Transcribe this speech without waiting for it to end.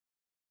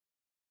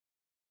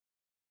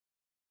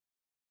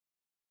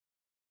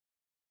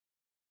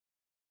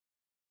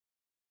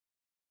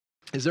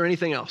Is there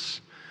anything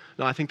else?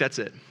 No, I think that's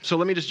it. So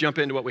let me just jump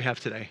into what we have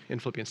today in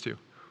Philippians 2.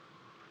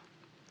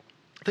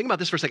 Think about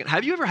this for a second.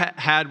 Have you ever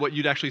had what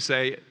you'd actually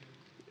say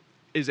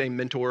is a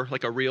mentor,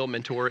 like a real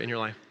mentor in your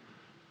life?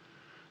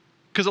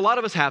 Because a lot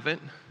of us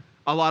haven't.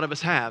 A lot of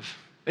us have.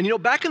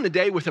 And back in the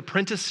day with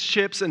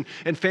apprenticeships and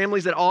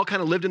families that all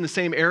kind of lived in the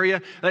same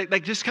area,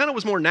 like just kind of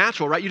was more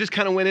natural, right? You just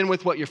kind of went in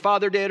with what your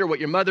father did or what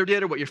your mother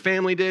did or what your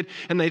family did,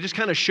 and they just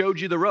kind of showed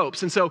you the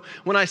ropes. And so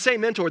when I say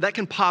mentor, that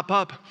can pop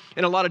up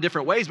in a lot of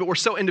different ways, but we're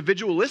so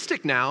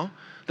individualistic now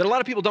that a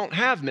lot of people don't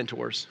have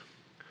mentors.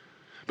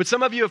 But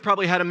some of you have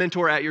probably had a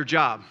mentor at your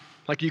job.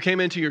 Like you came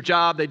into your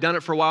job, they'd done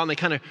it for a while, and they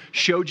kind of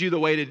showed you the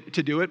way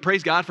to do it.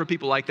 Praise God for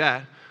people like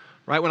that.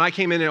 Right? When I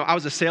came in, I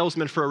was a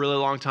salesman for a really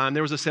long time.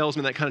 There was a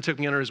salesman that kind of took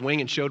me under his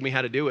wing and showed me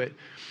how to do it.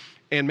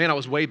 And man, I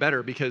was way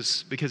better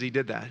because he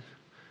did that.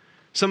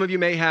 Some of you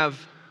may have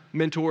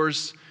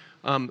mentors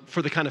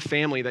for the kind of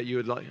family that you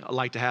would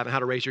like to have and how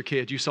to raise your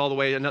kids. You saw the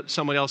way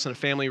someone else in a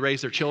family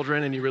raised their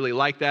children and you really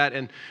liked that,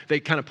 and they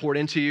kind of poured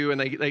into you and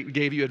they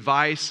gave you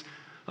advice.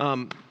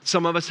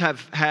 Some of us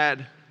have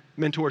had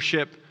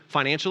mentorship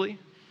financially.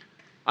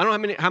 I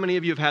don't know how many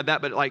of you have had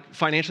that, but like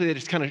financially, they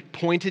just kind of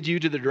pointed you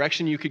to the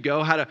direction you could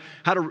go, how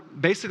to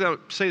basically, I'll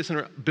say this,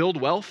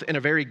 build wealth in a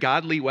very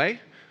godly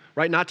way,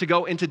 right? Not to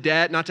go into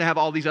debt, not to have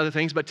all these other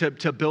things, but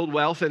to build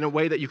wealth in a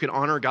way that you can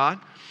honor God.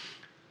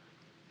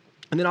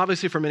 And then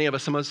obviously for many of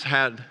us, some of us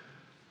have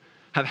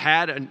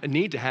had a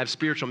need to have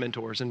spiritual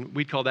mentors, and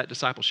we'd call that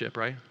discipleship,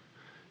 right?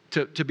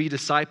 To be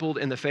discipled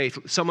in the faith,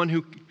 someone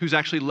who's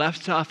actually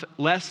left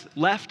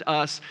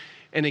us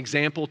an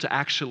example to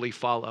actually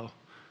follow.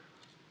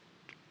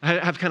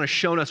 Have kind of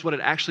shown us what it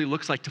actually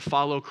looks like to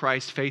follow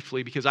Christ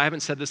faithfully, because I haven't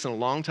said this in a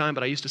long time,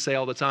 but I used to say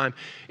all the time,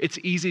 it's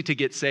easy to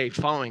get saved.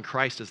 Following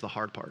Christ is the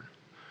hard part,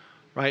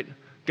 right?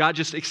 God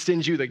just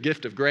extends you the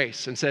gift of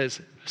grace and says,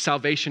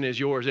 salvation is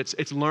yours.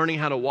 It's learning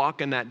how to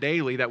walk in that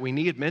daily, that we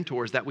need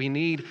mentors, that we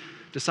need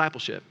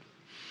discipleship.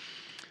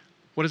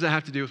 What does that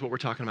have to do with what we're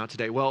talking about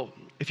today? Well,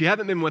 if you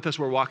haven't been with us,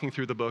 we're walking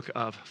through the book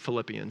of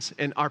Philippians.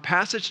 And our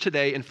passage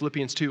today in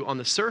Philippians 2, on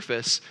the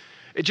surface,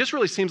 it just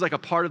really seems like a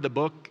part of the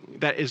book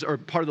or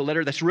part of the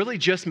letter that's really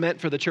just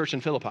meant for the church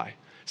in Philippi.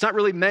 It's not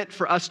really meant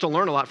for us to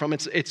learn a lot from.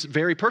 It's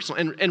very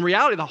personal. And in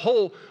reality, the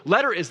whole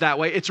letter is that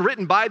way. It's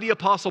written by the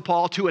Apostle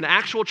Paul to an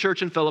actual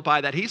church in Philippi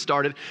that he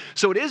started.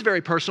 So it is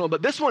very personal,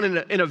 but this one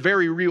in a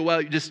very real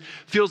way just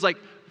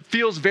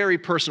feels very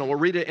personal. We'll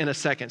read it in a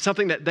second.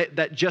 Something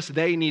that just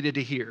they needed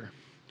to hear.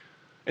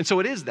 And so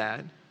it is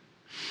that.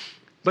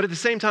 But at the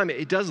same time,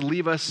 it does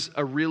leave us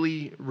a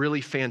really,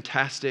 really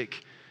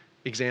fantastic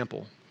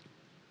example.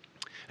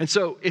 And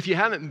so if you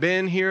haven't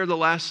been here the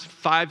last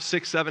 5,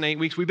 6, 7, 8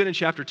 weeks, we've been in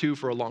chapter 2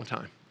 for a long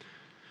time.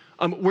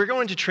 We're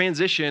going to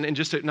transition in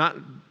just not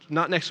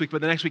next week,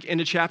 but the next week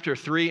into chapter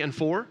 3 and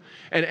 4.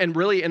 And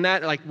really in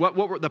that, like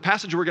what the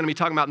passage we're going to be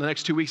talking about in the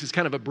next 2 weeks is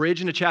kind of a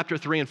bridge into chapter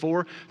 3 and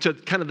 4 to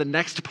kind of the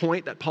next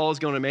point that Paul is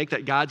going to make,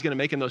 that God's going to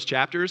make in those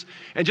chapters.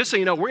 And just so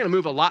you know, we're going to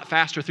move a lot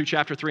faster through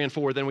chapter 3 and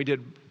 4 than we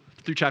did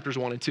through chapters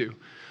 1 and 2.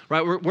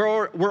 Right,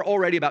 we're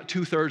already about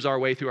 2/3 our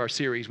way through our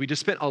series. We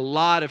just spent a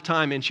lot of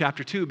time in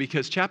chapter 2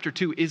 because chapter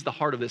 2 is the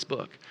heart of this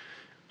book.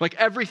 Like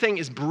everything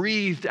is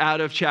breathed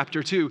out of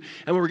chapter 2.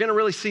 And we're going to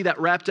really see that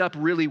wrapped up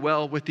really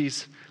well with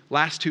these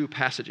last 2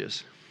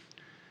 passages.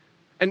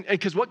 And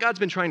because what God's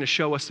been trying to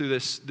show us through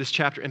this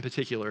chapter in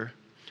particular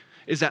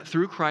is that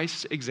through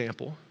Christ's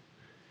example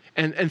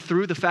and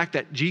through the fact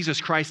that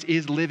Jesus Christ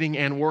is living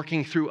and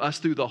working through us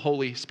through the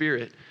Holy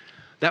Spirit,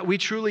 that we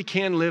truly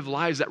can live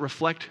lives that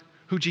reflect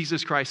who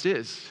Jesus Christ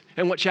is.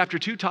 And what chapter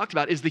 2 talked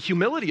about is the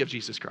humility of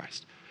Jesus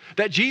Christ.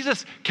 That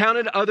Jesus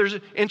counted others'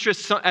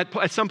 interests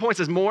at some points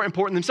as more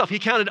important than himself. He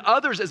counted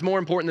others as more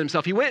important than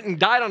himself. He went and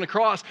died on the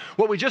cross,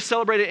 what we just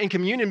celebrated in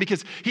communion,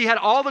 because he had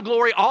all the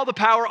glory, all the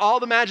power, all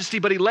the majesty,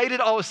 but he laid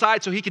it all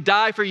aside so he could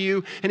die for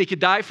you and he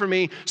could die for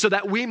me so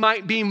that we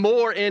might be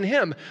more in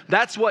him.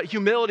 That's what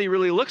humility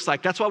really looks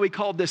like. That's why we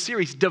called this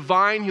series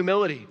Divine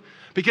Humility.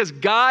 Because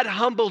God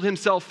humbled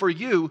himself for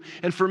you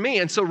and for me.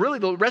 And so really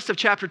the rest of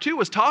chapter 2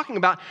 was talking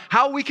about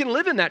how we can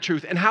live in that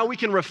truth and how we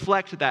can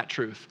reflect that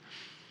truth.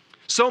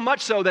 So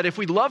much so that if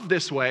we love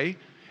this way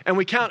and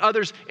we count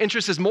others'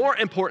 interests as more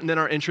important than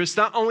our interests,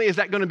 not only is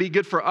that going to be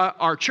good for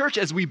our church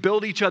as we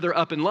build each other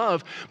up in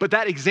love, but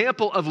that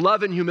example of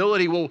love and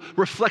humility will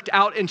reflect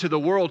out into the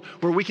world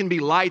where we can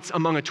be lights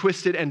among a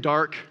twisted and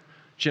dark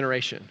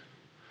generation.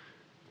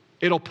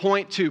 It'll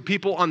point to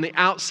people on the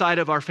outside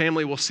of our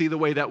family will see the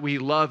way that we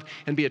love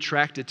and be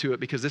attracted to it,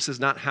 because this is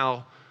not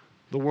how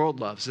the world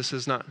loves.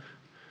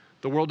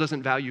 The world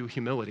doesn't value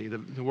humility.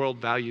 The world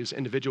values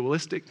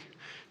individualistic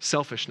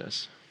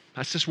selfishness.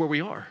 That's just where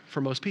we are for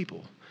most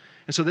people.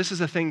 And so this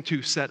is a thing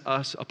to set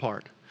us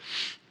apart.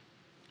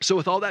 So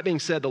with all that being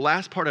said, the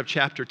last part of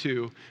chapter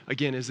 2,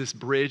 again, is this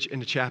bridge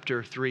into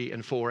chapter 3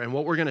 and 4. And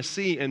what we're going to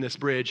see in this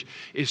bridge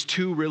is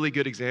 2 really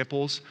good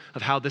examples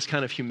of how this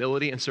kind of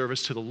humility and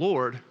service to the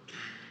Lord,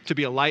 to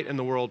be a light in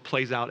the world,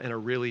 plays out in a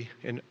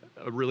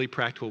really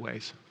practical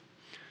ways.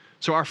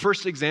 So our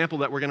first example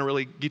that we're going to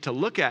really get to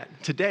look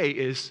at today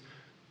is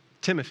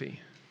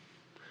Timothy.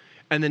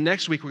 And then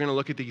next week, we're going to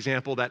look at the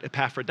example that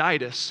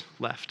Epaphroditus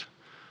left,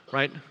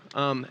 right?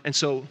 And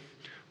so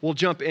we'll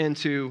jump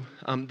into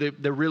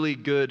the really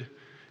good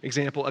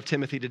example of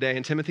Timothy today.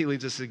 And Timothy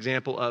leads us an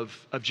example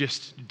of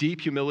just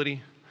deep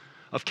humility,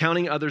 of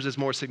counting others as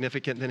more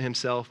significant than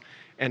himself,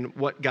 and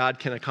what God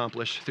can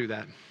accomplish through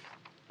that.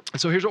 And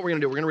so here's what we're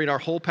going to do. We're going to read our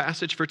whole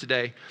passage for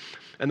today,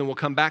 and then we'll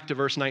come back to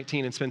verse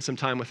 19 and spend some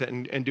time with it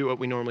and do what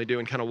we normally do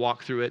and kind of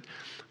walk through it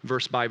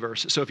verse by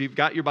verse. So if you've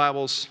got your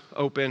Bibles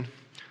open,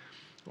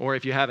 or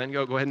if you haven't,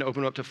 go ahead and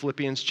open up to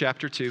Philippians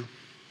chapter 2.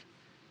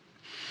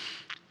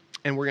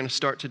 And we're going to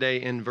start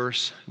today in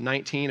verse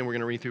 19, and we're going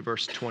to read through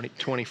verse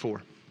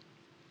 24.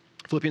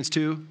 Philippians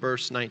 2,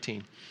 verse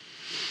 19.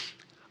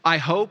 I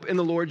hope in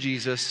the Lord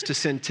Jesus to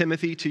send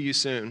Timothy to you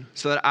soon,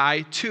 so that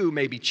I too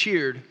may be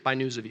cheered by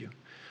news of you.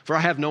 For I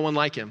have no one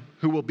like him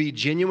who will be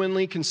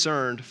genuinely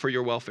concerned for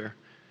your welfare.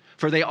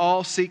 For they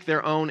all seek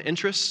their own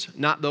interests,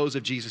 not those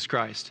of Jesus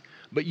Christ.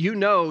 But you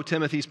know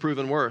Timothy's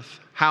proven worth,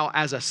 how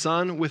as a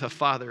son with a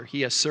father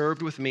he has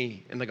served with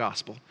me in the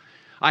gospel.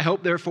 I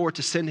hope therefore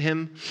to send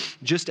him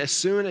just as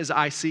soon as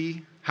I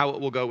see how it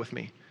will go with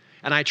me.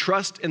 And I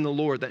trust in the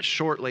Lord that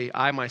shortly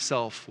I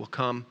myself will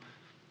come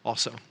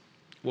also.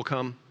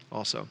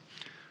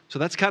 So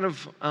that's kind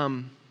of,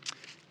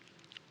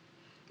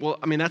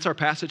 that's our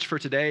passage for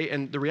today.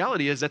 And the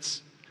reality is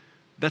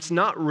that's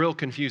not real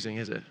confusing,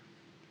 is it?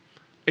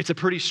 It's a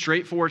pretty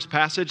straightforward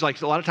passage. Like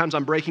a lot of times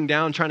I'm breaking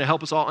down, trying to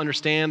help us all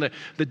understand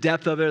the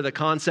depth of it, or the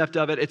concept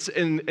of it. It's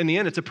in the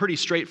end, it's a pretty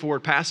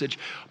straightforward passage.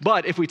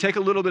 But if we take a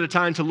little bit of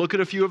time to look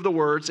at a few of the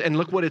words and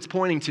look what it's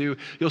pointing to,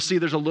 you'll see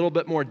there's a little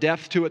bit more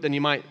depth to it than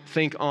you might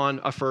think on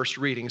a first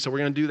reading. So we're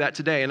going to do that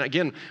today. And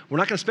again, we're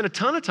not going to spend a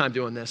ton of time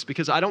doing this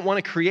because I don't want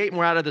to create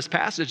more out of this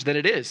passage than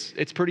it is.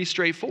 It's pretty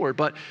straightforward,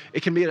 but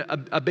it can be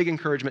a big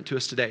encouragement to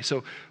us today.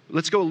 So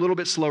let's go a little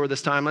bit slower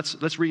this time.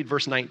 Let's read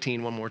verse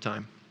 19 one more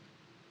time.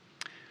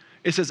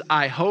 It says,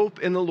 I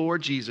hope in the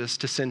Lord Jesus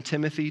to send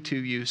Timothy to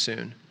you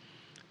soon,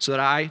 so that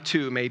I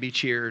too may be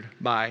cheered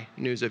by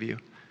news of you.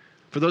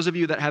 For those of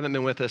you that haven't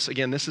been with us,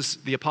 again, this is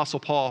the Apostle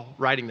Paul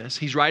writing this.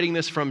 He's writing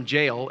this from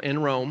jail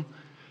in Rome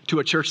to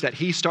a church that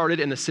he started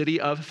in the city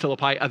of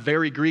Philippi, a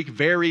very Greek,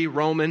 very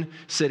Roman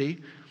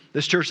city.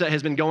 This church that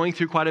has been going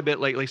through quite a bit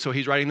lately, so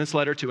he's writing this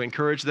letter to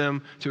encourage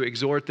them, to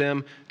exhort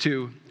them,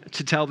 to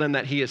tell them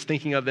that he is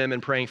thinking of them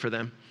and praying for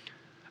them.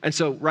 And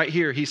so right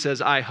here, he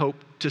says, I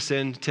hope to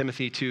send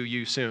Timothy to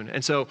you soon.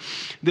 And so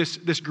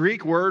this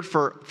Greek word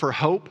for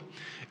hope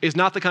is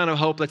not the kind of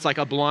hope that's like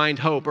a blind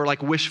hope or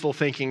like wishful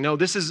thinking. No,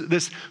 this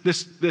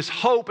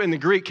hope in the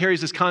Greek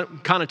carries this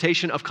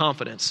connotation of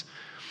confidence.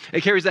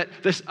 It carries that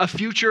a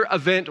future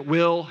event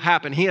will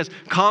happen. He has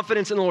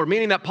confidence in the Lord,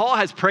 meaning that Paul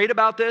has prayed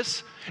about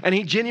this, and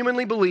he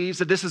genuinely believes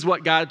that this is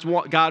what God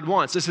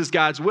wants. This is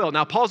God's will.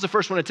 Now, Paul's the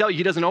first one to tell you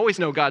he doesn't always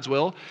know God's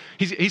will.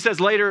 He says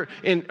later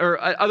in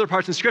other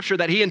parts in Scripture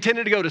that he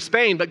intended to go to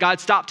Spain, but God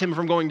stopped him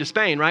from going to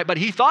Spain, right? But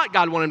he thought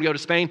God wanted him to go to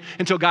Spain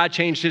until God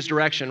changed his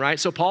direction, right?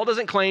 So Paul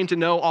doesn't claim to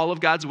know all of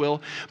God's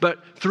will, but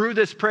through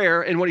this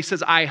prayer and what he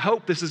says, I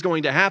hope this is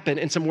going to happen,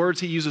 and some words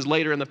he uses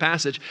later in the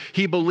passage,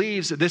 he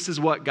believes that this is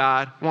what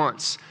God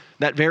wants,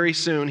 that very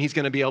soon he's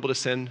going to be able to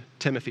send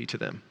Timothy to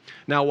them.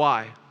 Now,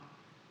 why?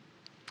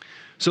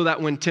 So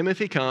that when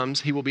Timothy comes,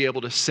 he will be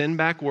able to send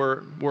back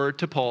word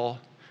to Paul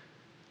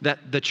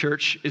that the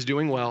church is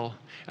doing well,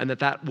 and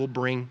that will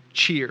bring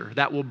cheer,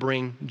 that will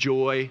bring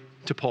joy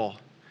to Paul.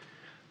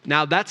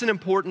 Now, that's an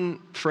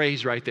important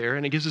phrase right there,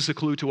 and it gives us a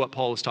clue to what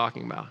Paul is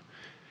talking about.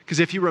 Because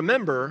if you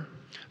remember,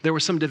 there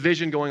was some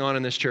division going on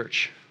in this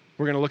church.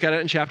 We're going to look at it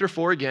in chapter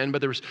 4 again,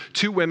 but there was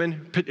two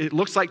women, it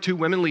looks like two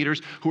women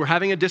leaders who were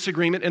having a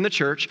disagreement in the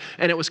church,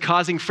 and it was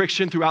causing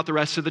friction throughout the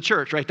rest of the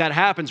church, right? That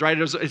happens, right?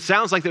 It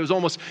sounds like there was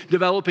almost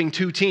developing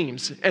two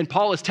teams, and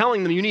Paul is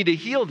telling them, you need to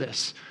heal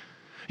this.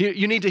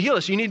 You need to heal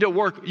this. You need to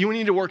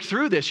work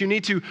through this. You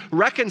need to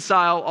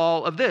reconcile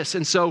all of this.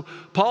 And so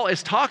Paul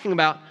is talking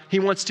about he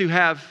wants to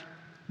have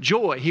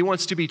joy. He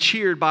wants to be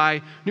cheered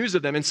by news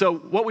of them. And so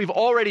what we've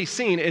already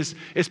seen is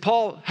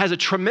Paul has a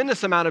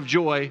tremendous amount of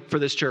joy for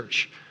this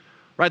church.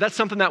 Right? That's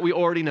something that we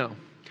already know,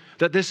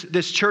 that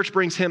this church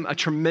brings him a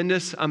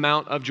tremendous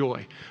amount of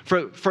joy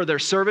for their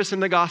service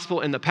in the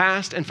gospel in the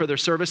past and for their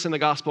service in the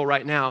gospel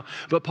right now.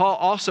 But Paul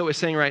also is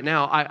saying right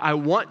now, I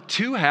want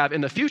to have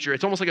in the future,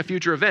 it's almost like a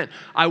future event,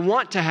 I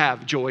want to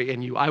have joy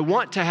in you. I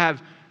want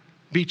to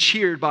be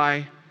cheered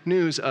by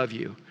news of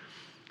you.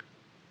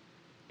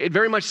 It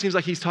very much seems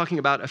like he's talking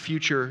about a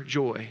future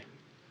joy.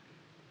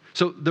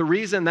 So the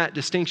reason that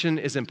distinction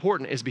is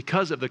important is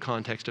because of the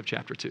context of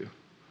chapter 2.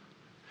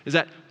 Is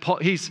that Paul,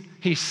 he's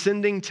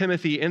sending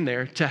Timothy in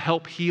there to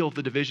help heal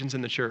the divisions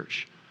in the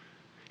church.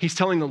 He's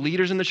telling the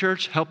leaders in the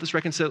church, help this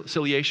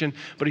reconciliation,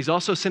 but he's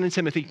also sending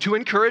Timothy to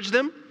encourage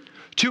them,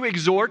 to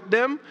exhort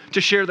them, to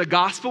share the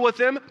gospel with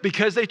them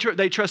because they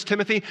trust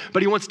Timothy,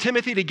 but he wants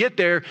Timothy to get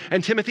there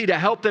and Timothy to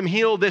help them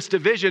heal this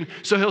division,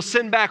 so he'll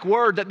send back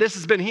word that this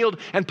has been healed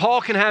and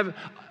Paul can have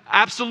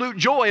absolute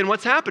joy in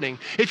what's happening.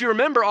 If you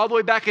remember all the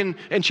way back in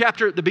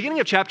the beginning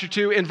of chapter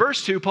 2, in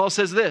verse 2, Paul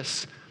says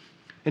this.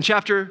 In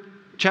chapter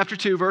chapter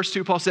 2, verse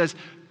 2, Paul says,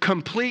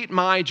 complete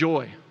my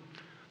joy.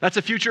 That's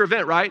a future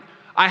event, right?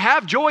 I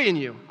have joy in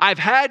you. I've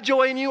had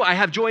joy in you. I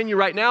have joy in you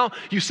right now.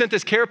 You sent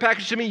this care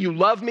package to me. You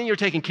love me. You're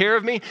taking care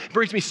of me. It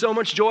brings me so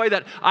much joy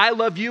that I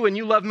love you and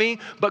you love me.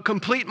 But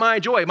complete my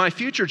joy, my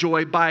future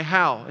joy, by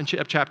how?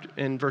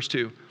 In verse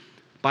 2,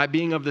 by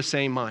being of the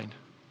same mind,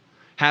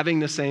 having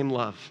the same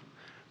love,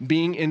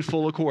 being in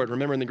full accord.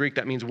 Remember, in the Greek,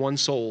 that means one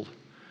soul,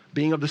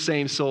 being of the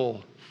same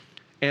soul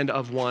and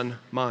of one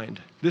mind.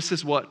 This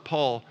is what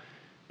Paul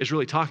is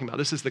really talking about.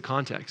 This is the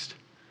context.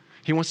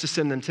 He wants to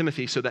send them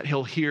Timothy so that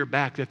he'll hear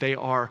back that they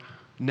are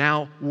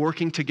now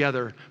working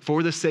together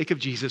for the sake of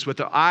Jesus with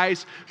their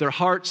eyes, their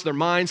hearts, their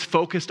minds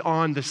focused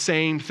on the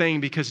same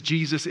thing, because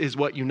Jesus is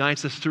what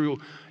unites us through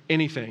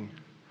anything,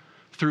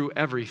 through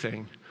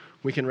everything.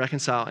 We can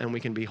reconcile and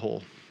we can be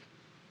whole.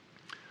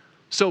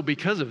 So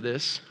because of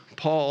this,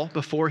 Paul,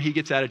 before he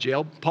gets out of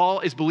jail,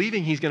 Paul is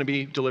believing he's going to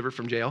be delivered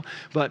from jail,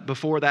 but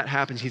before that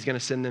happens, he's going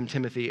to send them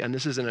Timothy, and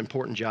this is an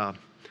important job.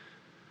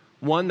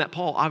 One that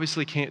Paul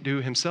obviously can't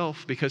do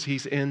himself because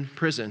he's in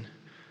prison.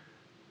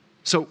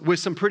 So with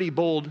some pretty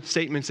bold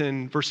statements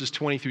in verses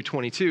 20 through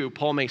 22,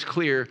 Paul makes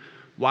clear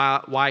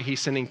why he's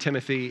sending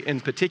Timothy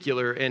in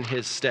particular in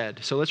his stead.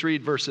 So let's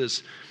read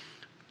verses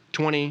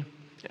 20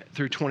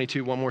 through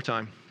 22 one more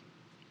time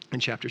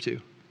in chapter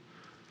 2.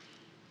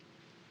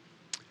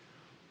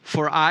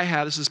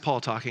 This is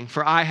Paul talking,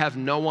 for I have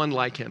no one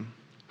like him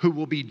who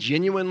will be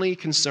genuinely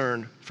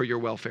concerned for your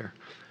welfare.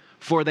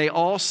 For they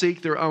all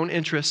seek their own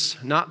interests,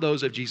 not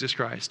those of Jesus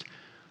Christ.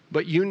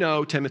 But you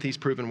know Timothy's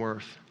proven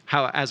worth,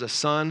 how as a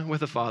son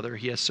with a father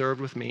he has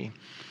served with me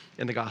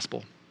in the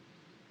gospel.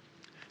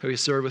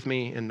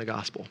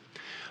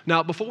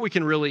 Now, before we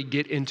can really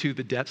get into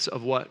the depths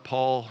of what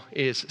Paul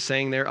is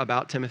saying there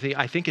about Timothy,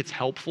 I think it's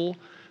helpful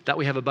that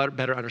we have a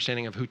better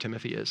understanding of who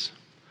Timothy is.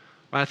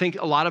 I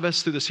think a lot of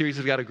us through the series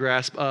have got a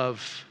grasp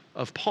of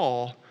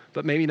Paul,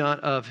 but maybe not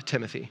of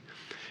Timothy.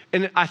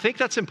 And I think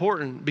that's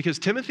important because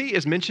Timothy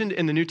is mentioned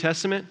in the New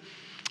Testament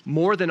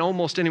more than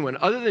almost anyone.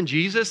 Other than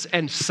Jesus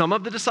and some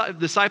of the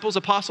disciples,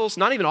 apostles,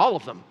 not even all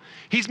of them.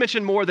 He's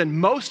mentioned more than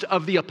most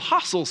of the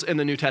apostles in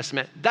the New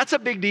Testament. That's a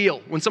big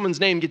deal when someone's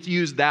name gets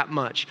used that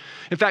much.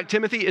 In fact,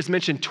 Timothy is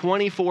mentioned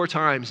 24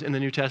 times in the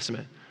New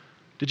Testament.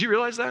 Did you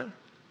realize that?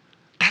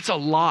 That's a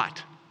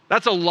lot.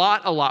 That's a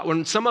lot.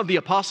 When some of the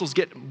apostles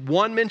get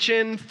one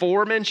mention,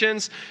 4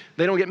 mentions,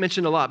 they don't get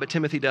mentioned a lot, but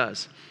Timothy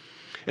does.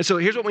 And so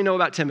here's what we know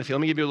about Timothy. Let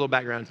me give you a little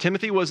background.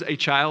 Timothy was a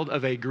child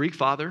of a Greek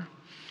father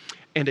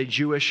and a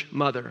Jewish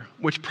mother,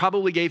 which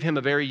probably gave him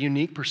a very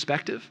unique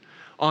perspective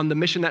on the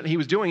mission that he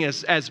was doing.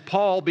 As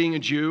Paul, being a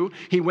Jew,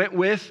 he went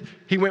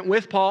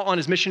with Paul on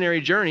his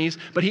missionary journeys,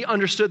 but he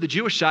understood the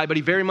Jewish side, but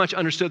he very much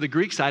understood the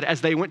Greek side as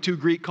they went to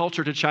Greek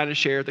culture to try to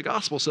share the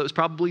gospel. So it was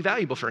probably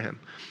valuable for him.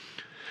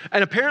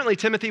 And apparently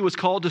Timothy was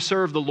called to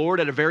serve the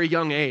Lord at a very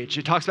young age.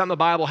 It talks about in the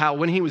Bible how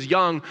when he was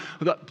young,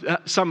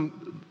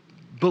 some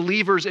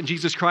believers in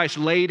Jesus Christ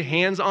laid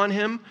hands on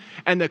him,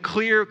 and the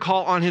clear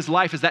call on his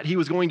life is that he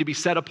was going to be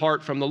set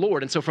apart from the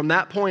Lord. And so from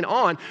that point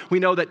on, we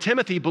know that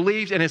Timothy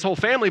believed, and his whole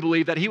family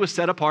believed, that he was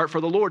set apart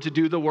for the Lord to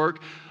do the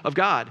work of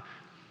God.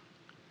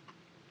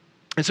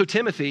 And so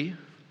Timothy,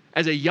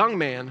 as a young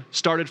man,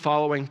 started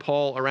following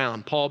Paul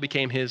around. Paul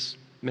became his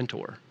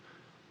mentor.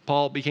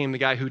 Paul became the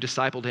guy who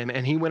discipled him,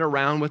 and he went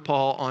around with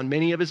Paul on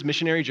many of his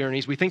missionary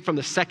journeys. We think from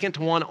the second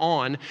one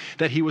on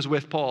that he was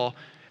with Paul.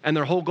 And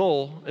their whole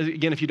goal,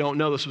 again, if you don't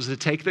know this, was to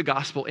take the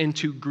gospel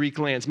into Greek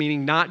lands,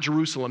 meaning not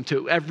Jerusalem,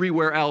 to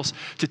everywhere else,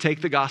 to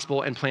take the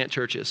gospel and plant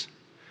churches.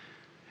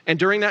 And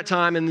during that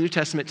time in the New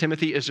Testament,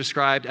 Timothy is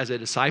described as a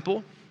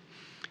disciple,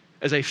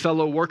 as a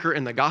fellow worker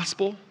in the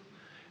gospel,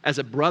 as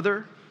a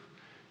brother.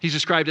 He's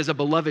described as a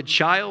beloved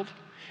child.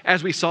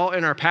 As we saw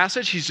in our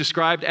passage, he's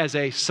described as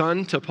a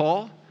son to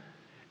Paul.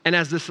 And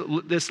as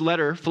this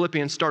letter,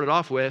 Philippians, started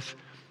off with,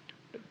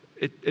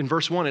 in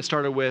verse 1, it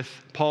started with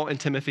Paul and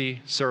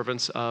Timothy,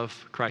 servants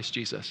of Christ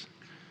Jesus.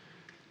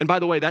 And by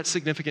the way, that's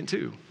significant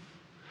too.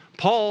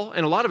 Paul,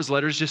 in a lot of his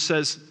letters, just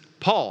says,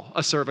 Paul,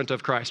 a servant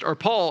of Christ, or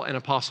Paul, an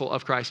apostle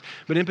of Christ.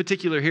 But in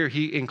particular here,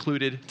 he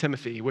included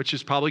Timothy, which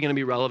is probably going to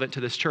be relevant to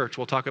this church.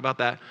 We'll talk about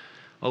that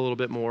a little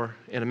bit more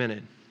in a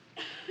minute.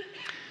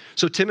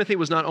 So Timothy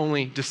was not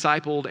only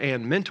discipled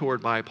and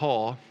mentored by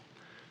Paul,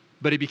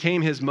 but he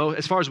became as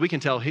far as we can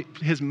tell,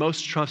 his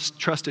most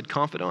trusted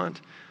confidant,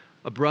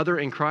 a brother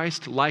in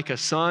Christ, like a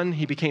son.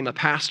 He became a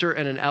pastor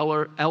and an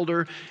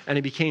elder, and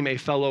he became a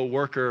fellow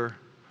worker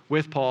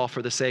with Paul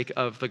for the sake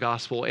of the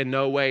gospel. In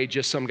no way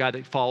just some guy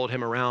that followed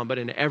him around, but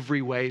in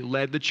every way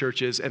led the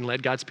churches and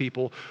led God's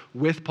people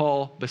with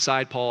Paul,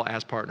 beside Paul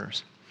as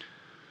partners.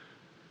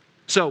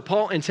 So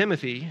Paul and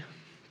Timothy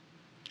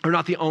are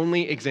not the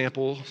only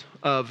examples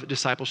of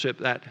discipleship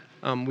that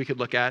we could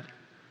look at.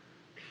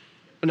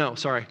 No,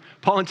 sorry.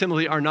 Paul and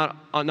Timothy are not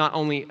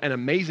only an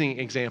amazing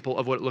example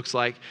of what it looks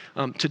like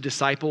to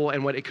disciple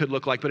and what it could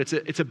look like, but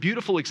it's a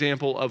beautiful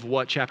example of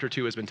what chapter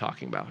 2 has been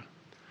talking about.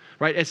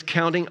 right? As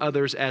counting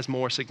others as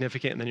more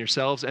significant than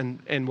yourselves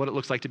and what it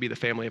looks like to be the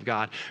family of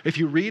God. If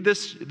you read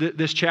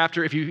this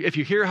chapter, if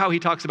you hear how he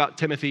talks about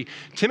Timothy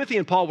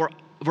and Paul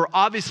were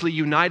obviously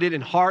united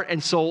in heart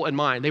and soul and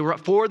mind. They were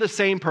for the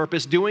same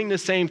purpose, doing the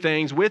same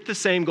things, with the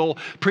same goal,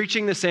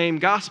 preaching the same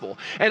gospel.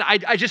 And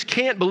I just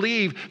can't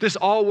believe this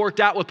all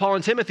worked out with Paul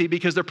and Timothy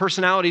because their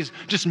personalities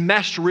just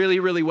meshed really,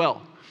 really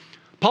well.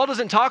 Paul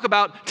doesn't talk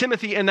about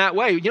Timothy in that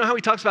way. You know how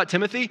he talks about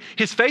Timothy?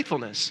 His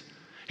faithfulness.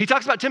 He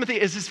talks about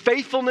Timothy as his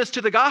faithfulness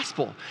to the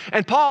gospel.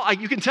 And Paul,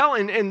 you can tell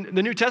in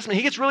the New Testament,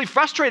 he gets really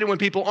frustrated when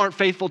people aren't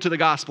faithful to the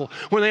gospel,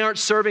 when they aren't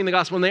serving the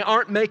gospel, when they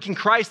aren't making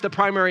Christ the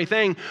primary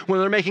thing,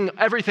 when they're making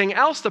everything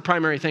else the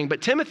primary thing.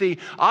 But Timothy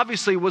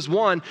obviously was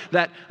one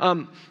that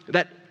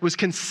was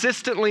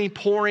consistently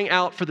pouring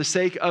out for the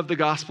sake of the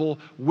gospel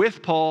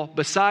with Paul,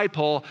 beside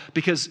Paul,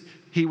 because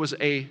he was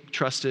a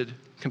trusted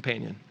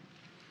companion.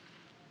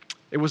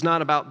 It was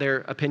not about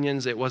their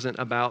opinions. It wasn't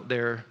about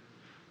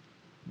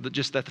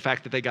just the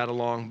fact that they got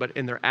along, but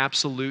in their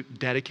absolute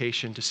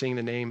dedication to seeing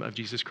the name of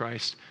Jesus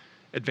Christ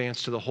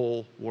advance to the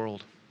whole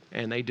world.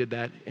 And they did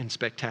that in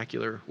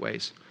spectacular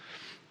ways.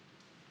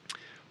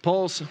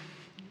 Paul's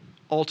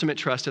ultimate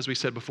trust, as we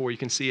said before, you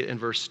can see it in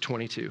verse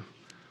 22.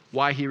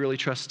 Why he really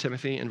trusts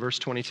Timothy, in verse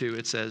 22,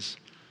 it says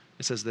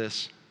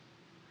this,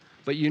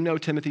 "But you know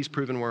Timothy's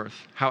proven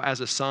worth, how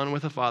as a son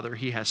with a father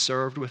he has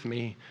served with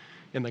me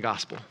in the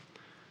gospel."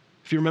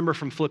 If you remember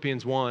from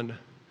Philippians 1,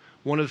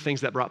 one of the things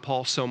that brought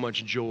Paul so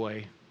much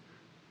joy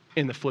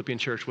in the Philippian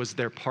church was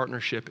their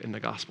partnership in the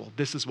gospel.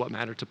 This is what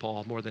mattered to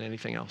Paul more than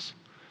anything else.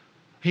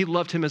 He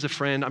loved him as a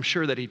friend. I'm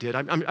sure that he did.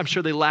 I'm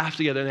sure they laughed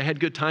together and they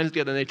had good times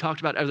together and they talked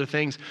about other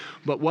things.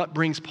 But what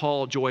brings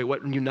Paul joy,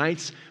 what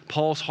unites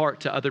Paul's heart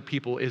to other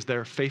people is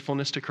their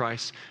faithfulness to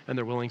Christ, and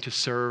they're willing to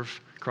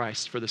serve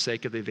Christ for the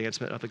sake of the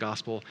advancement of the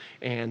gospel.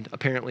 And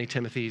apparently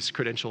Timothy's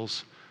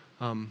credentials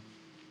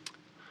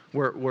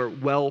were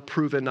well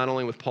proven, not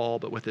only with Paul,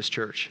 but with this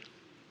church.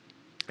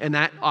 And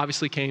that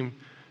obviously came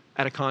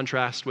at a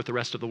contrast with the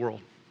rest of the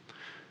world.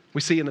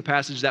 We see in the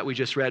passage that we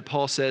just read,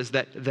 Paul says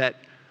that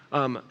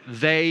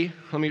they,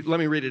 let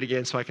me read it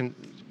again so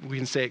we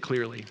can say it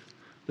clearly.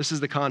 This is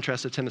the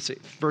contrast of Timothy.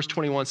 Verse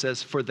 21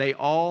 says, "For they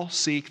all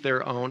seek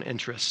their own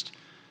interest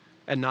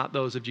and not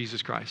those of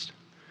Jesus Christ."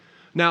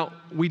 Now,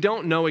 we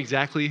don't know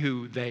exactly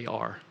who they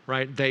are,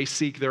 right? They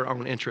seek their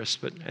own interests,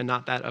 and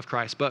not that of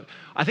Christ. But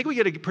I think we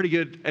get a pretty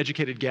good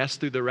educated guess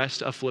through the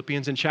rest of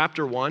Philippians. In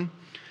chapter 1,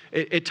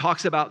 it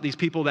talks about these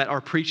people that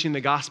are preaching the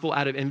gospel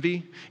out of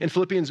envy. In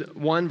Philippians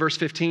 1, verse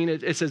 15,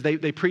 it says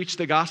they preach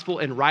the gospel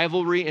in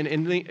rivalry and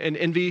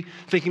envy,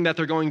 thinking that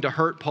they're going to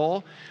hurt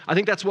Paul. I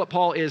think that's what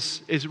Paul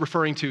is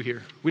referring to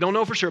here. We don't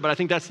know for sure, but I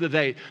think that's the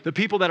they. The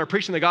people that are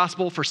preaching the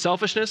gospel for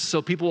selfishness,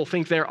 so people will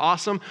think they're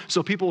awesome,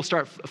 so people will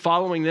start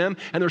following them.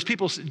 And there's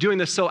people doing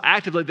this so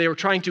actively, they were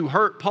trying to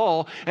hurt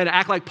Paul and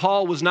act like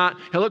Paul was not,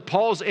 hey, look,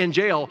 Paul's in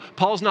jail.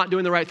 Paul's not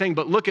doing the right thing,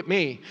 but look at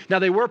me. Now,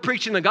 they were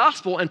preaching the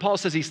gospel, and Paul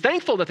says he's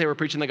thankful that they were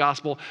preaching the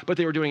gospel, but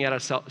they were doing it out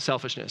of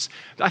selfishness.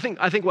 I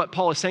think what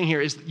Paul is saying here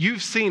is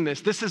you've seen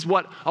this. This is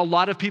what a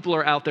lot of people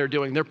are out there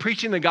doing. They're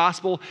preaching the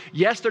gospel.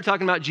 Yes, they're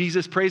talking about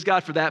Jesus. Praise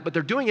God for that, but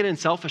they're doing it in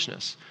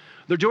selfishness.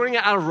 They're doing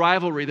it out of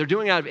rivalry. They're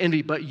doing it out of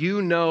envy, but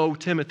you know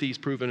Timothy's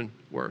proven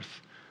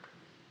worth.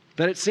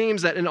 That it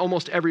seems that in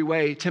almost every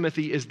way,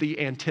 Timothy is the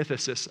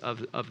antithesis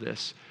of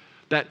this.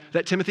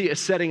 That Timothy is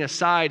setting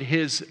aside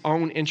his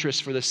own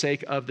interests for the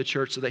sake of the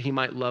church so that he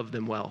might love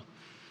them well.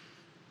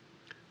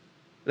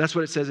 That's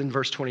what it says in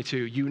verse 22.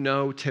 You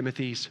know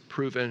Timothy's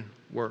proven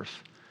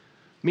worth.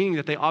 Meaning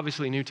that they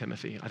obviously knew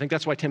Timothy. I think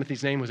that's why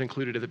Timothy's name was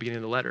included at the beginning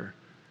of the letter.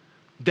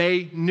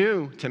 They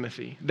knew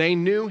Timothy. They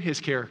knew his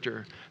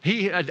character.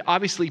 He had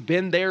obviously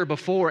been there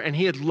before, and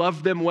he had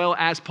loved them well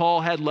as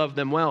Paul had loved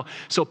them well.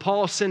 So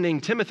Paul sending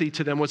Timothy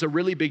to them was a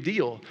really big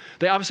deal.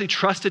 They obviously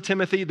trusted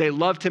Timothy. They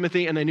loved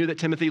Timothy, and they knew that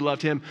Timothy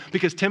loved him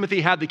because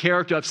Timothy had the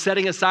character of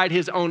setting aside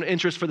his own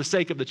interests for the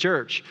sake of the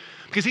church.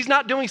 Because he's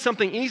not doing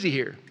something easy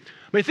here.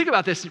 I mean, think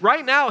about this.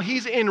 Right now,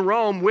 he's in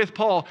Rome with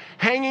Paul,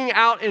 hanging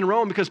out in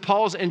Rome because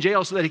Paul's in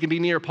jail so that he can be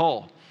near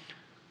Paul.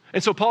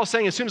 And so Paul's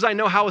saying, as soon as I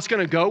know how it's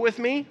going to go with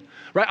me,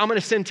 right, I'm going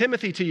to send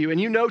Timothy to you. And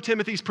you know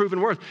Timothy's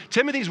proven worth.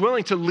 Timothy's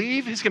willing to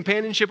leave his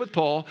companionship with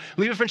Paul,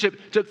 leave a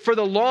friendship for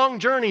the long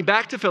journey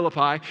back to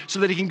Philippi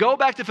so that he can go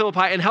back to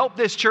Philippi and help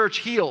this church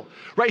heal.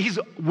 Right? He's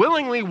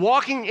willingly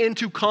walking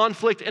into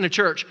conflict in a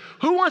church.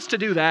 Who wants to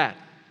do that?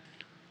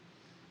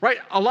 Right?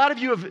 A lot of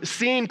you have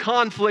seen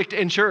conflict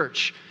in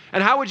church.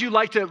 And how would you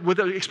like to, with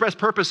the express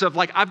purpose of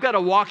like, I've got to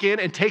walk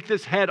in and take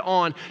this head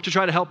on to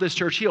try to help this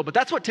church heal. But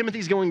that's what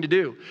Timothy's going to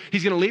do.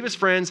 He's going to leave his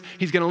friends.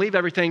 He's going to leave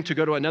everything to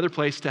go to another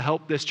place to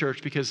help this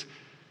church because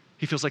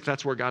he feels like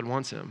that's where God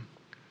wants him.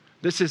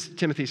 This is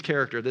Timothy's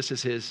character. This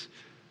is his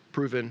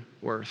proven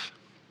worth.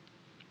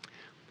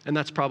 And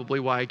that's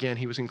probably why, again,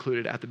 he was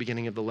included at the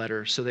beginning of the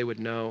letter so they would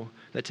know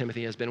that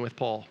Timothy has been with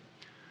Paul.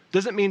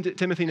 Doesn't mean that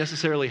Timothy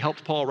necessarily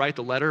helped Paul write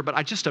the letter, but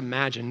I just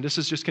imagine, this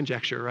is just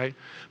conjecture, right?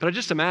 But I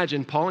just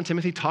imagine Paul and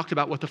Timothy talked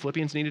about what the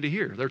Philippians needed to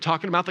hear. They're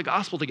talking about the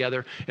gospel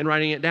together and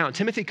writing it down.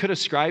 Timothy could have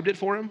scribed it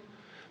for him,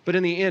 But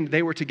in the end,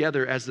 they were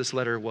together as this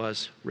letter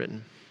was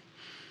written.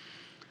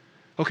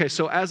 Okay,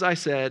 so as I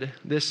said,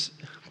 this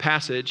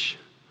passage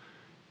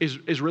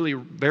is really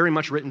very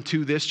much written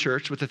to this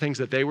church with the things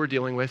that they were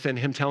dealing with and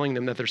him telling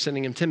them that they're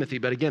sending him Timothy.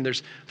 But again,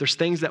 there's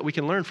things that we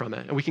can learn from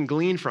it and we can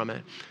glean from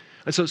it.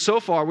 And so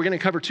far, we're going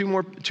to cover two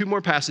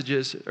more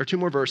passages or two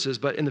more verses.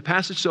 But in the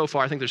passage so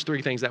far, I think there's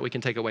three things that we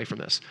can take away from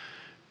this.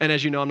 And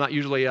as you know, I'm not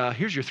usually,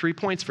 here's your 3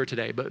 points for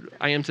today, but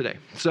I am today.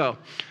 So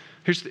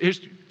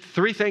here's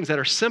three things that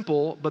are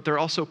simple, but they're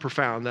also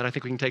profound that I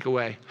think we can take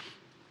away.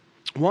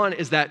 One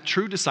is that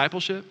true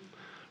discipleship,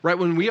 right?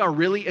 When we are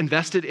really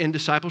invested in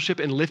discipleship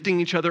and lifting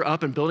each other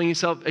up and building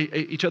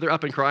each other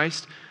up in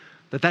Christ,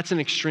 that's an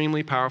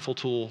extremely powerful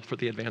tool for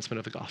the advancement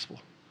of the gospel.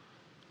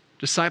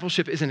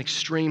 Discipleship is an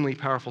extremely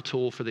powerful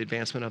tool for the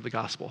advancement of the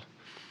gospel.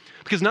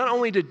 Because not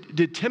only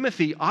did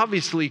Timothy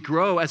obviously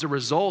grow as a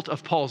result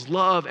of Paul's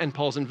love and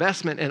Paul's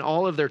investment and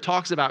all of their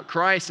talks about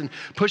Christ and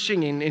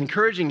pushing and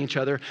encouraging each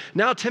other,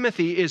 now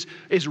Timothy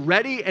is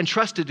ready and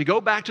trusted to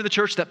go back to the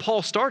church that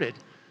Paul started.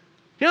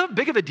 You know how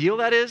big of a deal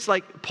that is?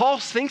 Like, Paul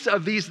thinks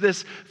of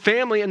this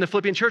family in the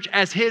Philippian church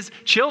as his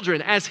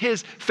children, as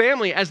his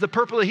family, as the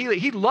purple of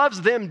he loves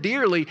them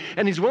dearly,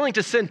 and he's willing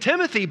to send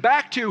Timothy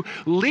back to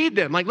lead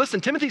them. Like,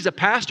 listen, Timothy's a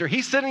pastor.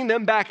 He's sending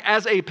them back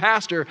as a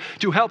pastor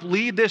to help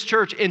lead this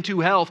church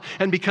into health.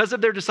 And because of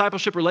their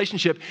discipleship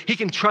relationship, he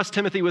can trust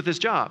Timothy with his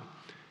job.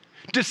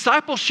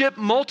 Discipleship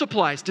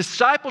multiplies.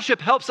 Discipleship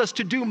helps us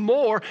to do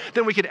more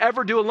than we could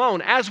ever do alone.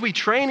 As we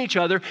train each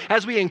other,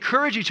 as we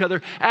encourage each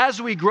other,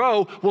 as we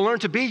grow, we'll learn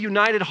to be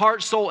united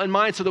heart, soul, and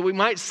mind so that we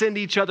might send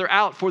each other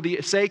out for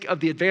the sake of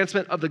the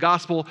advancement of the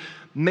gospel.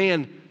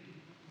 Man,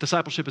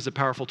 discipleship is a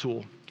powerful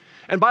tool.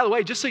 And by the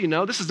way, just so you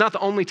know, this is not the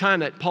only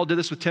time that Paul did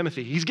this with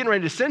Timothy. He's getting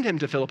ready to send him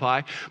to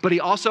Philippi, but he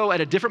also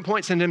at a different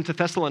point sent him to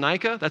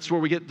Thessalonica. That's where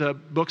we get the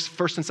books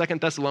 1st and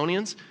 2nd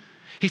Thessalonians.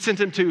 He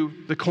sent him to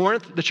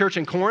the church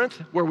in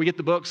Corinth, where we get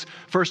the books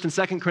 1st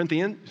and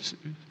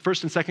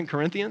 2nd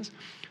Corinthians,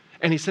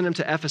 and he sent him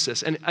to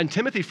Ephesus. And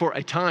Timothy, for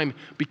a time,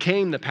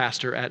 became the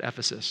pastor at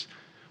Ephesus,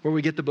 where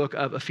we get the book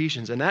of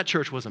Ephesians. And that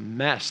church was a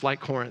mess,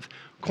 like Corinth.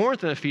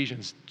 Corinth and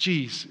Ephesians,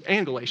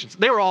 and Galatians,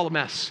 they were all a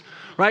mess,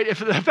 right? If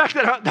the fact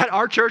that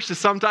our church is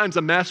sometimes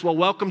a mess, well,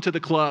 welcome to the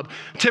club.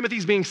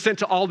 Timothy's being sent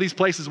to all these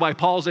places while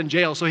Paul's in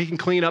jail so he can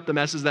clean up the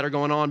messes that are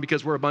going on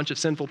because we're a bunch of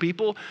sinful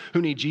people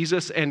who need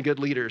Jesus and good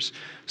leaders.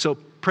 So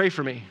pray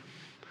for me.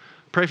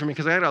 Pray for me,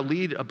 because I got to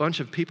lead a bunch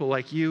of people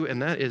like you,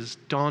 and that is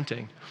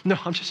daunting. No,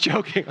 I'm just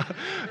joking.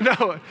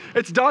 No,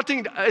 it's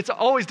daunting. It's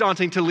always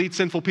daunting to lead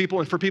sinful people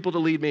and for people to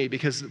lead me,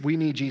 because we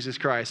need Jesus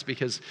Christ,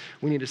 because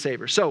we need a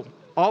Savior. So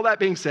all that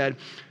being said,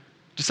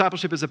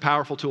 discipleship is a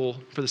powerful tool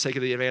for the sake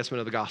of the advancement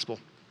of the gospel.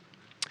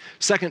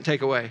 Second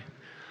takeaway,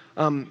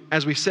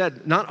 as we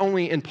said, not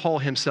only in Paul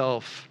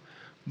himself,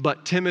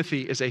 but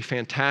Timothy is a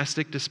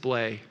fantastic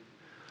display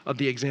of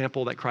the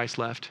example that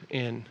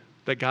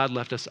that God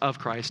left us of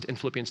Christ in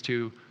Philippians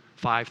 2,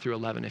 5 through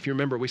 11. If you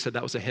remember, we said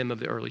that was a hymn of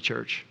the early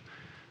church.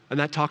 And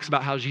that talks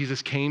about how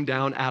Jesus came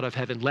down out of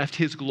heaven, left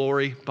his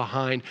glory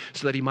behind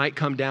so that he might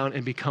come down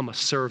and become a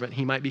servant.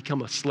 He might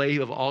become a slave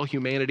of all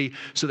humanity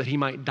so that he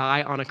might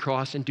die on a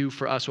cross and do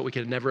for us what we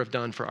could never have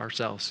done for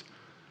ourselves.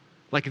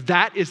 Like,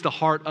 that is the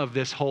heart of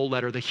this whole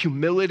letter, the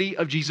humility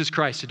of Jesus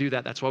Christ to do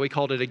that. That's why we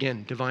called it,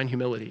 again, divine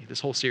humility, this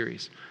whole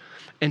series.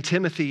 And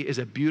Timothy is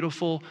a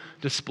beautiful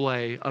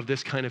display of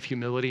this kind of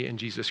humility in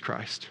Jesus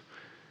Christ.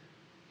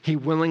 He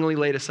willingly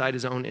laid aside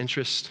his own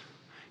interest.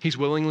 He's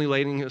willingly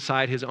laying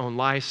aside his own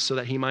life so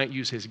that he might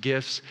use his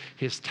gifts,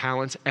 his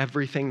talents,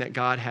 everything that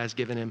God has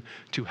given him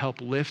to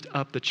help lift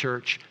up the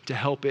church, to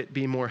help it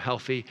be more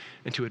healthy,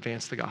 and to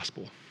advance the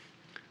gospel.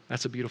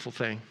 That's a beautiful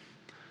thing.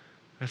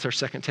 That's our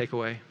second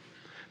takeaway,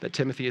 that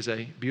Timothy is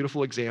a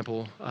beautiful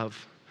example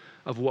of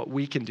what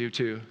we can do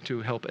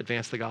to help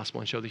advance the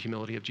gospel and show the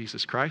humility of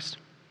Jesus Christ.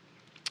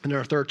 And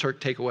our third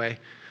takeaway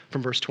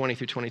from verse 20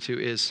 through 22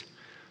 is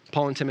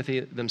Paul and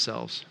Timothy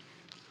themselves.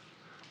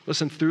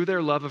 Listen, through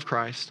their love of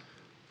Christ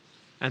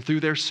and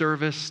through their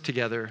service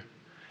together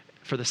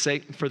for the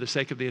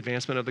sake of the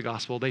advancement of the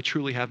gospel, they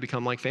truly have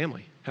become like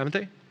family, haven't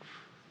they? I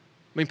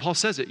mean, Paul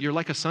says it, you're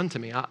like a son to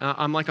me.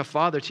 I'm like a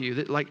father to you.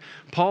 Like,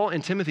 Paul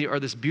and Timothy are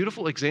this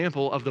beautiful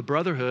example of the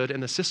brotherhood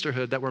and the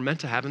sisterhood that we're meant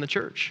to have in the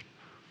church.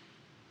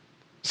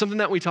 Something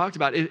that we talked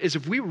about is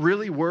if we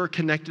really were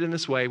connected in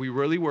this way, we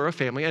really were a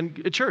family.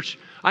 And at church,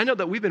 I know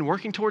that we've been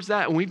working towards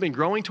that and we've been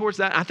growing towards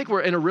that. I think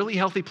we're in a really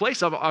healthy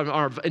place of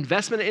our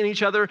investment in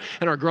each other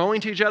and our growing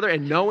to each other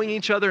and knowing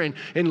each other and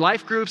in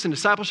life groups and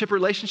discipleship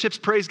relationships.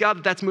 Praise God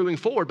that that's moving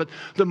forward. But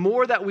the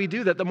more that we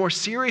do that, the more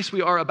serious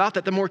we are about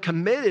that, the more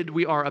committed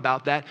we are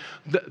about that,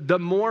 the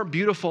more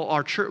beautiful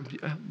our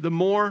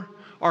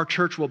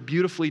church will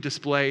beautifully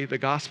display the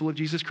gospel of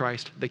Jesus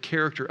Christ, the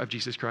character of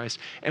Jesus Christ,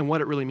 and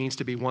what it really means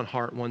to be one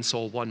heart, one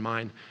soul, one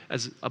mind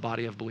as a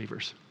body of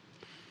believers.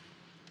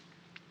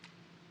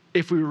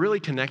 If we were really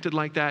connected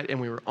like that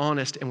and we were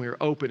honest and we were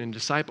open in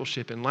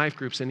discipleship and life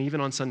groups and even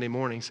on Sunday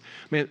mornings,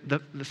 man,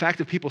 the fact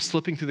of people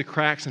slipping through the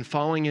cracks and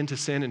falling into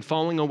sin and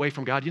falling away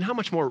from God, you know how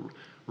much more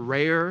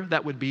rare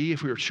that would be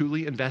if we were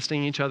truly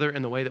investing in each other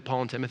in the way that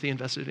Paul and Timothy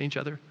invested in each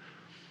other?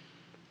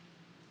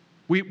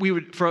 We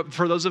would,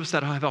 for those of us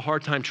that have a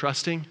hard time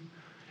trusting,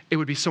 it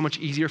would be so much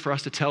easier for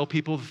us to tell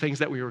people the things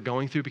that we were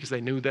going through because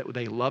they knew that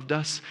they loved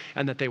us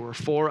and that they were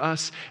for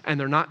us, and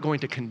they're not going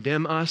to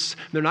condemn us.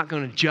 They're not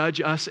going to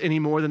judge us any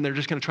more than they're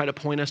just going to try to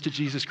point us to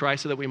Jesus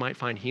Christ so that we might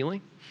find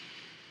healing.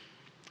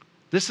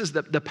 This is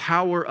the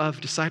power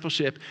of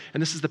discipleship,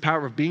 and this is the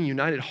power of being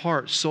united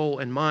heart, soul,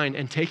 and mind,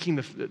 and taking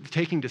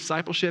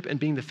discipleship and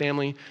being the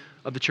family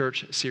of the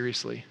church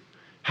seriously.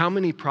 How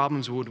many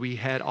problems would we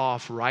head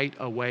off right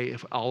away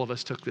if all of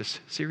us took this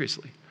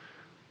seriously?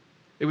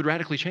 It would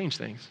radically change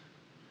things.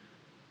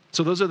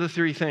 So those are the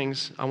three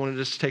things I wanted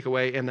us to take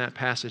away in that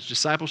passage.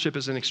 Discipleship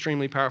is an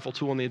extremely powerful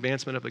tool in the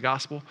advancement of the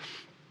gospel.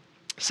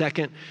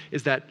 Second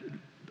is that,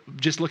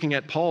 just looking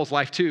at Paul's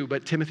life too,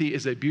 but Timothy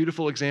is a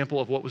beautiful example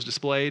of what was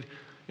displayed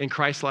in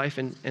Christ's life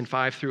in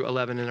 5 through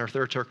 11. And our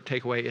third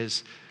takeaway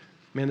is,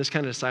 man, this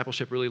kind of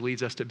discipleship really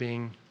leads us to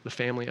being the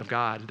family of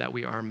God that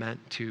we are meant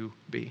to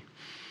be.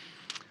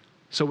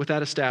 So with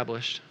that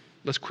established,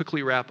 let's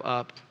quickly wrap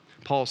up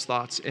Paul's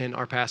thoughts in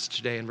our passage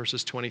today in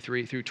verses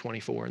 23 through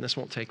 24. And this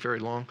won't take very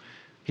long.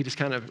 He just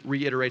kind of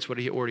reiterates what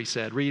he already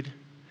said. Read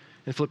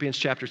in Philippians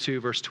chapter 2,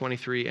 verse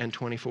 23 and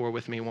 24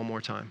 with me one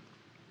more time.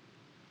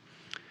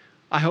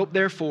 I hope,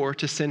 therefore,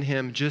 to send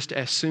him just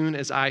as soon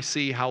as I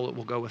see how it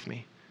will go with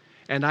me.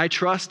 And I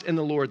trust in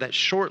the Lord that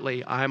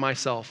shortly I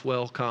myself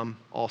will come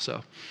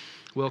also.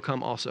 Will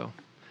come also.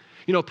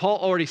 You know, Paul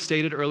already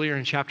stated earlier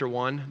in chapter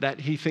 1 that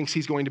he thinks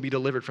he's going to be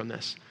delivered from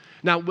this.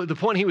 Now, the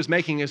point he was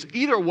making is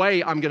either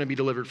way, I'm going to be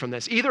delivered from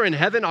this. Either in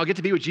heaven, I'll get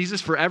to be with Jesus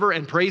forever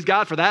and praise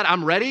God for that.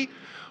 I'm ready.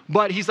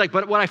 But he's like,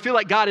 but what I feel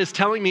like God is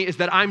telling me is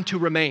that I'm to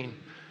remain.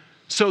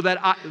 So that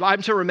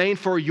I'm to remain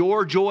for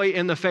your joy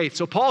in the faith.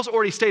 So Paul's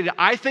already stated,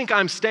 I think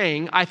I'm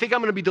staying. I think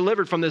I'm going to be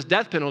delivered from this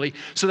death penalty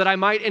so that I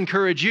might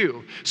encourage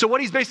you. So what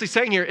he's basically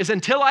saying here is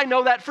until I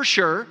know that for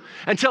sure,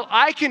 until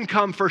I can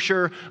come for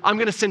sure, I'm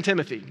going to send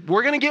Timothy.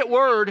 We're going to get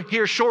word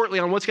here shortly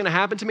on what's going to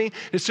happen to me.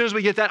 As soon as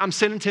we get that, I'm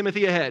sending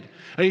Timothy ahead.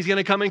 And he's going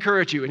to come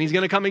encourage you. And he's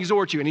going to come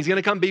exhort you. And he's going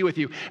to come be with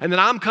you. And then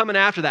I'm coming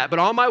after that. But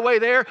on my way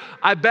there,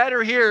 I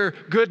better hear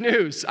good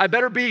news. I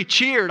better be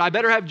cheered. I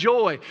better have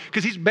joy.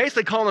 Because he's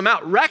basically calling them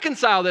out.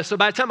 Reconcile this. So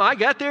by the time I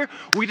get there,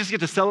 we just get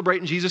to celebrate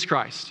in Jesus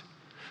Christ.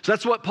 So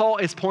that's what Paul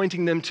is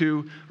pointing them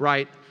to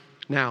right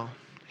now.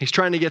 He's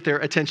trying to get their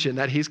attention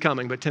that he's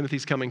coming, but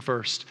Timothy's coming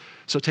first.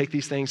 So take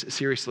these things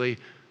seriously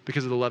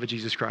because of the love of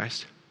Jesus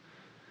Christ.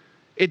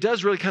 It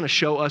does really kind of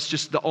show us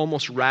just the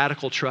almost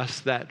radical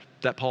trust that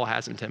Paul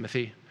has in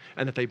Timothy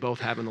and that they both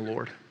have in the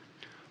Lord.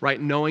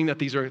 Right? Knowing that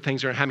these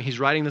things are happening. He's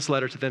writing this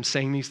letter to them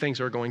saying these things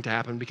are going to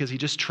happen because he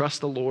just trusts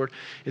the Lord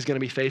is going to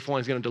be faithful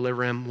and he's going to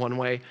deliver him one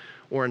way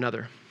or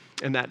another.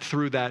 And that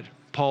through that,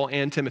 Paul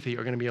and Timothy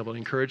are going to be able to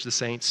encourage the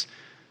saints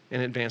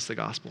and advance the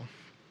gospel.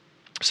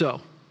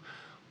 So,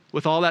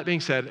 with all that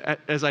being said,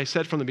 as I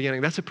said from the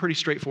beginning, that's a pretty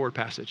straightforward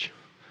passage.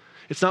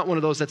 It's not one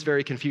of those that's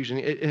very confusing.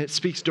 It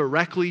speaks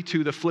directly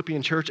to the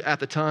Philippian church at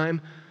the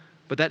time,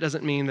 but that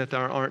doesn't mean that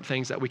there aren't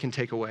things that we can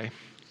take away.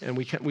 And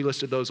we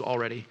listed those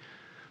already.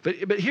 But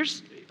I'm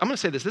going to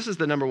say this. This is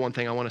the number one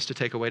thing I want us to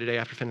take away today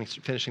after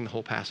finishing the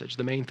whole passage,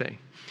 the main thing.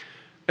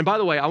 And by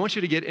the way, I want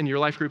you to get in your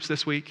life groups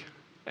this week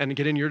and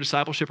get in your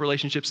discipleship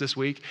relationships this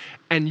week,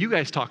 and you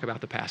guys talk about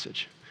the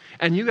passage.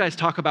 And you guys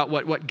talk about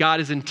what God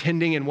is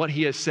intending and what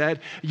he has said.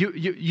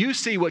 You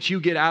see what you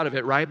get out of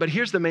it, right? But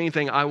here's the main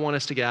thing I want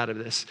us to get out of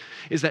this,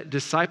 is that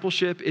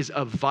discipleship is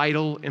of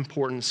vital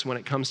importance when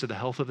it comes to the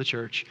health of the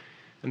church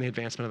and the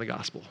advancement of the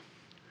gospel.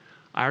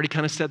 I already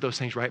kind of said those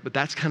things, right? But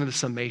that's kind of the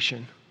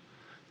summation.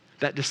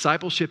 That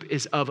discipleship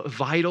is of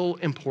vital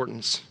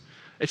importance.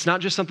 It's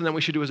not just something that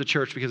we should do as a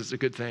church because it's a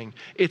good thing.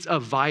 It's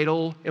of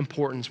vital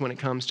importance when it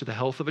comes to the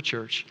health of a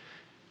church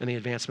and the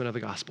advancement of the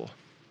gospel.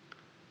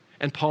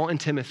 And Paul and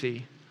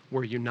Timothy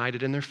were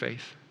united in their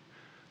faith.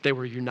 They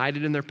were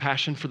united in their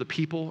passion for the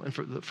people and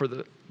for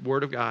the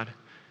word of God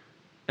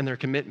and their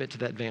commitment to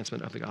the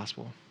advancement of the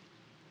gospel.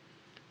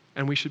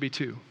 And we should be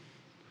too.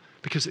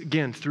 Because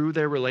again, through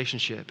their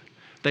relationship,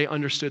 they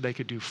understood they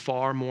could do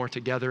far more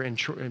together,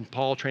 and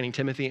Paul training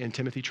Timothy and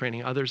Timothy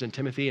training others and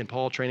Timothy and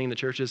Paul training the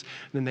churches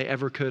than they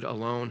ever could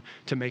alone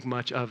to make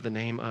much of the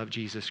name of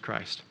Jesus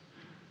Christ.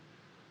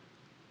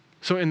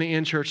 So in the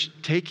end, church,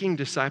 taking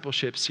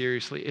discipleship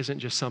seriously isn't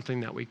just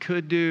something that we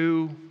could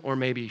do or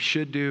maybe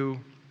should do.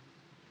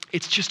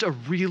 It's just a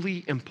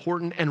really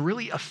important and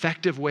really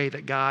effective way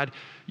that God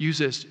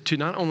uses to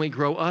not only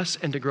grow us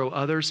and to grow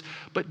others,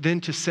 but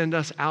then to send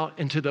us out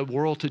into the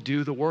world to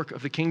do the work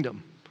of the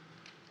kingdom.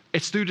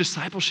 It's through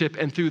discipleship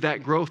and through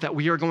that growth that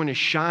we are going to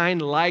shine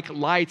like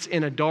lights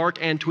in a dark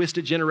and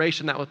twisted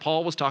generation that what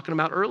Paul was talking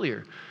about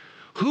earlier.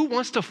 Who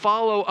wants to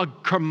follow a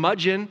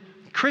curmudgeon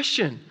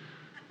Christian?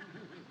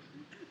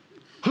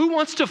 Who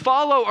wants to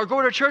follow or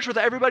go to a church where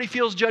everybody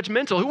feels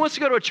judgmental? Who wants to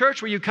go to a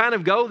church where you kind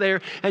of go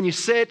there and you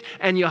sit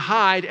and you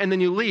hide and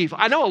then you leave?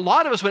 I know a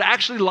lot of us would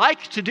actually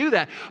like to do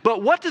that,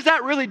 but what does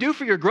that really do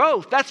for your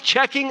growth? That's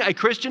checking a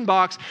Christian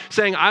box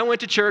saying, I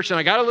went to church and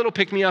I got a little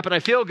pick-me-up and I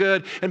feel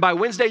good, and by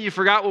Wednesday you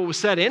forgot what was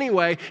said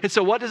anyway, and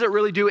so what does it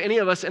really do any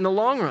of us in the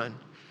long run?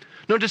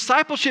 No,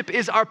 discipleship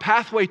is our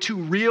pathway to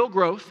real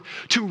growth,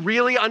 to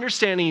really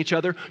understanding each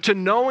other, to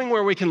knowing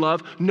where we can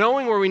love,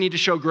 knowing where we need to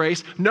show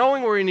grace,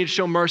 knowing where we need to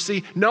show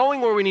mercy,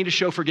 knowing where we need to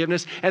show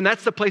forgiveness. And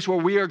that's the place where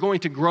we are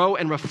going to grow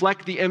and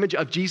reflect the image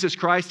of Jesus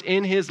Christ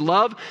in his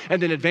love and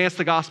then advance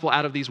the gospel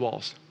out of these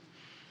walls.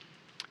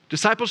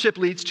 Discipleship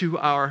leads to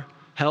our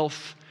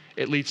health.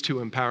 It leads to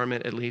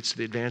empowerment. It leads to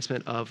the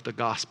advancement of the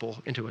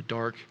gospel into a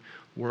dark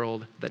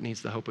world that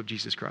needs the hope of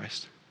Jesus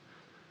Christ.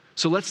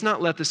 So let's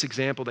not let this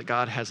example that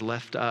God has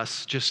left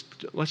us,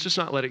 let's just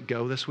not let it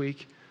go this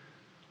week.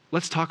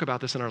 Let's talk about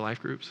this in our life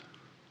groups.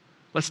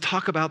 Let's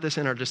talk about this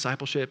in our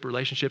discipleship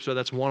relationships, whether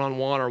that's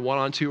one-on-one or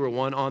one-on-two or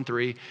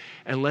one-on-three,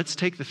 and let's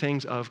take the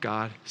things of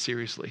God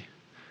seriously.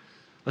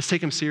 Let's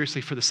take them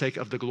seriously for the sake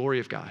of the glory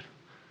of God.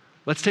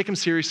 Let's take them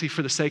seriously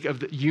for the sake of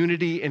the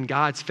unity in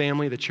God's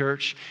family, the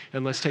church,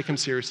 and let's take them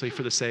seriously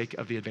for the sake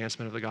of the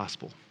advancement of the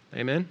gospel.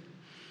 Amen?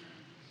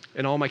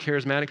 And all my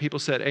charismatic people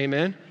said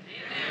amen.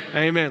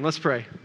 Amen. Amen. Let's pray.